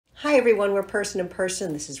Hi everyone, we're Person in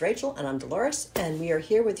Person. This is Rachel and I'm Dolores, and we are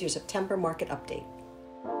here with your September market update.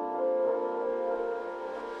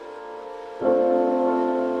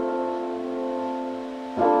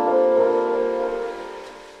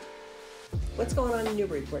 What's going on in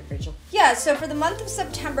Newburyport, Rachel? Yeah, so for the month of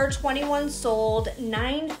September, 21 sold,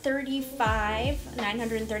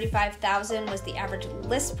 935,000 was the average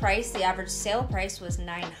list price. The average sale price was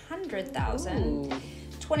 900,000.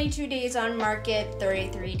 22 days on market,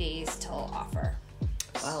 33 days till offer.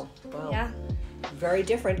 Wow. Yeah. Very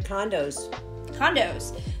different. Condos,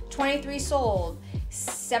 23 sold,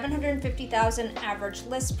 750,000 average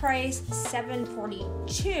list price,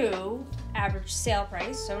 742 average sale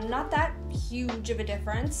price, so not that huge of a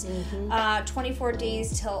difference. 24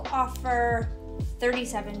 days till offer,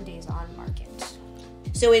 37 days on market.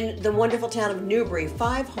 So in the wonderful town of Newbury,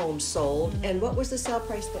 5 homes sold. And what was the sale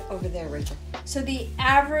price over there, Rachel? So the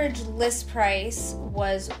average list price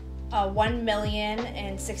was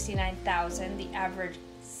 $1,069,000. The average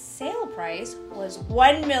sale price was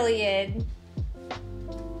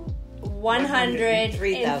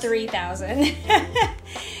 $1,103,000.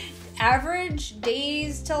 Average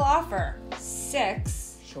days till offer,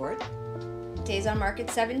 6. Short. Days on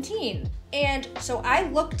market, 17. And so I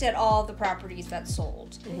looked at all the properties that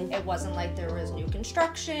sold. It wasn't like there was new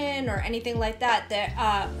construction or anything like that.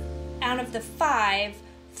 Out of the 5,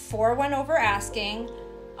 4 went over asking,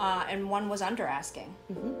 and 1 was under asking.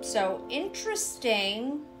 So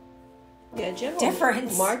interesting. Yeah, general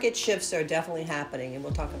difference. Market shifts are definitely happening, and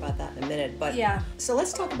we'll talk about that in a minute. But yeah. So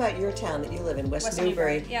let's talk about your town that you live in, West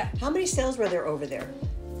Newbury. Yeah. How many sales were there over there?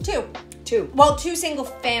 2. Well, 2 single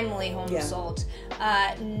family homes sold.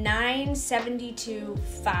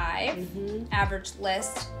 972.5 average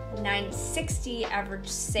list, 960 average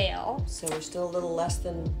sale. So we're still a little less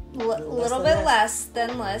than little bit less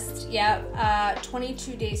than list. Yeah.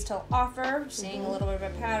 22 days till offer. Seeing a little bit of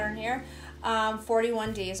a pattern here.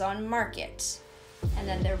 41 days on market. And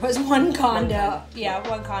then there was one condo.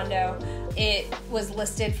 One condo. It was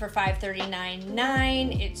listed for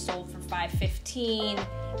 $539,900. It sold for $515,000.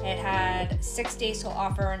 It had 6 days till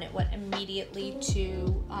offer, and it went immediately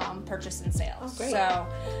to purchase and sales. Oh, great. So,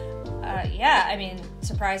 I mean,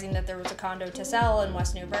 surprising that there was a condo to sell in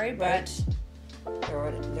West Newbury, but there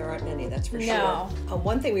aren't many, that's for sure. No.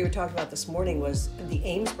 One thing we were talking about this morning was the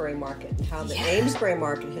Amesbury market, and how the Amesbury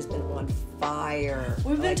market has been on fire.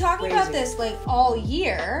 We've been talking about this like all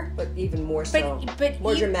year, but even more so. But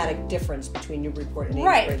more dramatic difference between Newburyport and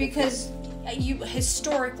Amesbury. Right, because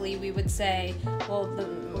historically we would say, well, the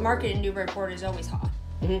market in Newburyport is always hot,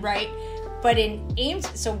 right? But in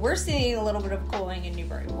so we're seeing a little bit of cooling in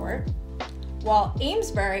Newburyport, while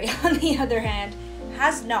Amesbury, on the other hand,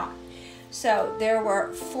 has not. So there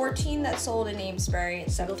were 14 that sold in Amesbury in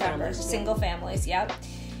September. Single families, yep.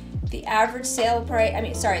 The average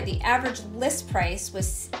the average list price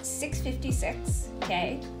was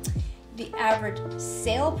 $656K. The average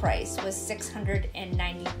sale price was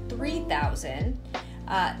 $693,000.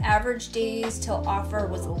 Average days till offer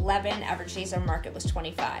was 11. Average days on market was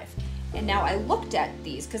 25. And now I looked at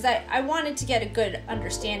these because I wanted to get a good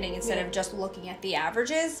understanding instead of just looking at the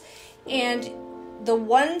averages. And the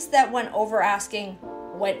ones that went over asking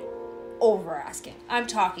went over asking. I'm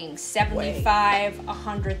talking 75,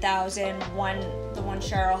 100,000. The one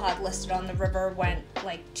Cheryl had listed on the river went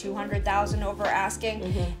like 200,000 over asking,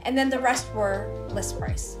 and then the rest were list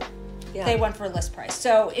price. Yeah. They went for list price.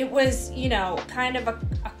 So it was, kind of a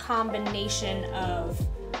combination of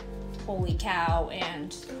holy cow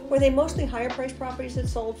and. Were they mostly higher priced properties that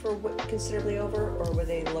sold for considerably over, or were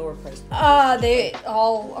they lower priced properties? They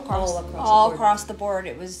all across the board.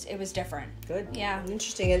 It was different. Good. Yeah.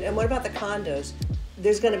 Interesting. And what about the condos?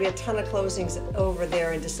 There's going to be a ton of closings over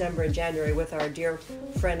there in December and January with our dear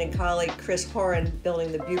friend and colleague Chris Horan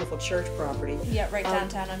building the beautiful church property. Yeah, right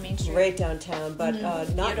downtown on Main Street. Right downtown, but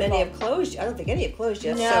not many have closed. I don't think any have closed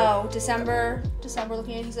yet. No, so, December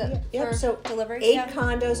looking at for delivery. 8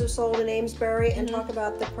 condos have sold in Amesbury, and talk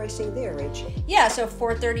about the pricing there, Rich. Yeah, so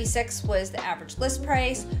 $436 was the average list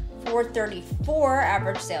price. $434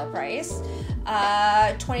 average sale price,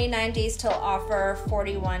 29 days till offer,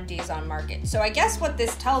 41 days on market. So I guess what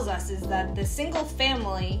this tells us is that the single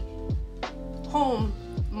family home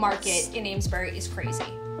market in Amesbury is crazy.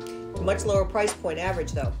 Much lower price point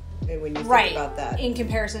average though, when you think about that. In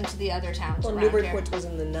comparison to the other towns around Newburyport was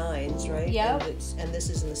in the 9s, right? Yeah. And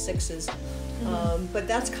this is in the 6s. But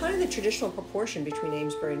that's kind of the traditional proportion between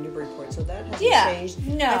Amesbury and Newburyport, so that hasn't changed.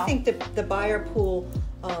 No. I think the buyer pool,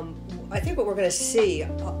 I think what we're going to see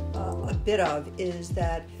a bit of is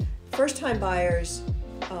that first-time buyers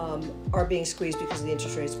are being squeezed because of the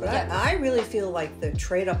interest rates. But Yeah. I really feel like the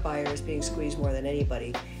trade-up buyer is being squeezed more than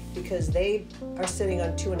anybody, because they are sitting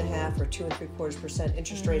on 2.5% or 2.75%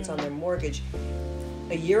 interest rates on their mortgage.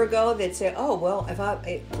 A year ago, they'd say, "Oh well,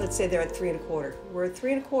 let's say they're at 3.25, we're at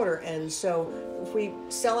 3.25, and so if we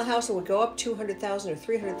sell a house and we go up $200,000 or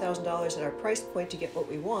 $300,000 at our price point to get what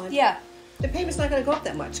we want, Yeah. the payment's not going to go up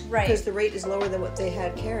that much, Right. because the rate is lower than what they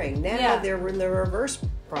had carrying. Now Yeah. they're in the reverse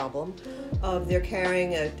problem of they're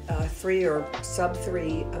carrying a 3 or sub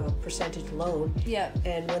 3 percentage loan, Yeah.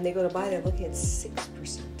 and when they go to buy, they're looking at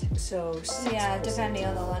 6%. So 6%. Yeah, depending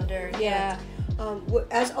on the lender. Yeah.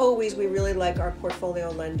 As always, we really like our portfolio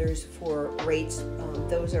lenders for rates.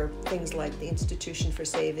 Those are things like the Institution for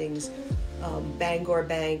Savings, Bangor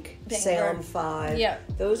Bank, Salem 5. Yeah.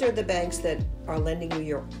 Those are the banks that are lending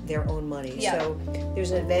you their own money. Yeah. So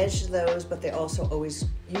there's an advantage to those, but they also always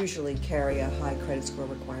usually carry a high credit score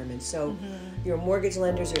requirement. So your mortgage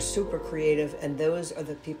lenders are super creative, and those are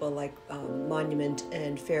the people like Monument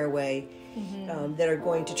and Fairway that are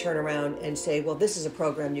going to turn around and say, well, this is a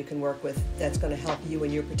program you can work with that's going to help you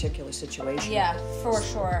in your particular situation. Yeah, for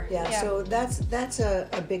sure. Yeah, so that's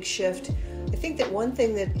a big shift. I think that one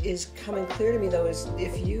thing that is coming clear to me, though, is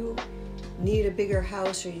if you need a bigger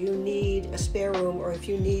house, or you need a spare room, or if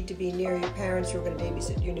you need to be near your parents who are going to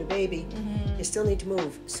babysit your new baby, you still need to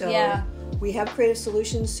move. So we have creative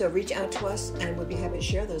solutions, so reach out to us, and we'll be happy to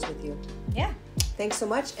share those with you. Yeah. Thanks so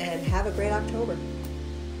much, and have a great October.